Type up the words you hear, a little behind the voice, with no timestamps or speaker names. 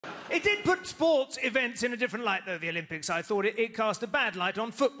It did put sports events in a different light, though, the Olympics. I thought it cast a bad light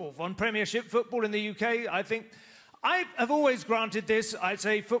on football, on Premiership football in the UK, I think. I have always granted this. I'd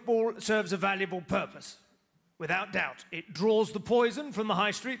say football serves a valuable purpose. Without doubt. It draws the poison from the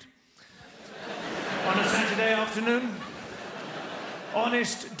high street on a Saturday afternoon.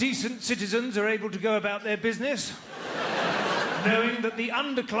 Honest, decent citizens are able to go about their business, knowing that the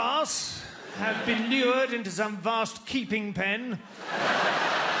underclass have been lured into some vast keeping pen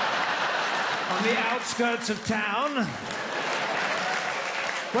on the outskirts of town,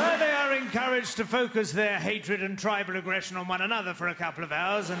 where they are encouraged to focus their hatred and tribal aggression on one another for a couple of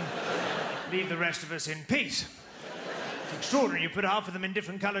hours and leave the rest of us in peace. It's extraordinary. You put half of them in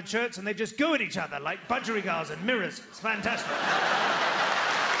different coloured shirts and they just go at each other like budgerigars and mirrors. It's fantastic.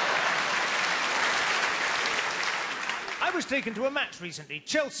 I was taken to a match recently,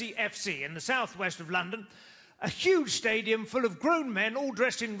 Chelsea FC in the southwest of London. A huge stadium full of grown men all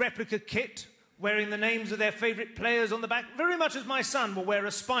dressed in replica kit, wearing the names of their favourite players on the back, very much as my son will wear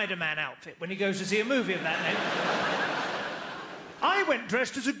a Spider-Man outfit when he goes to see a movie of that name. I went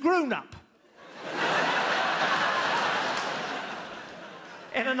dressed as a grown-up.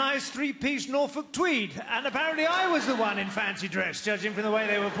 In a nice three-piece Norfolk tweed, and apparently I was the one in fancy dress, judging from the way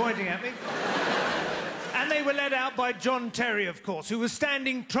they were pointing at me. And they were led out by John Terry, of course, who was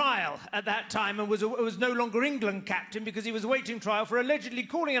standing trial at that time and was no longer England captain because he was awaiting trial for allegedly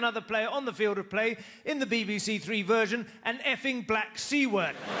calling another player on the field of play in the BBC Three version an effing black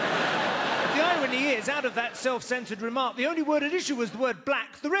C-word. The irony is, out of that self-censored remark, the only word at issue was the word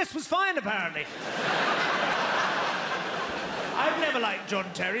black. The rest was fine, apparently. I've never liked John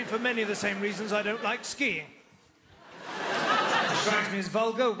Terry for many of the same reasons I don't like skiing. He strikes me as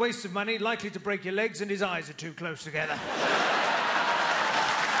vulgar, waste of money, likely to break your legs, and his eyes are too close together.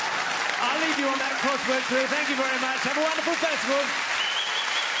 I'll leave you on that crossword, crew. Thank you very much. Have a wonderful festival.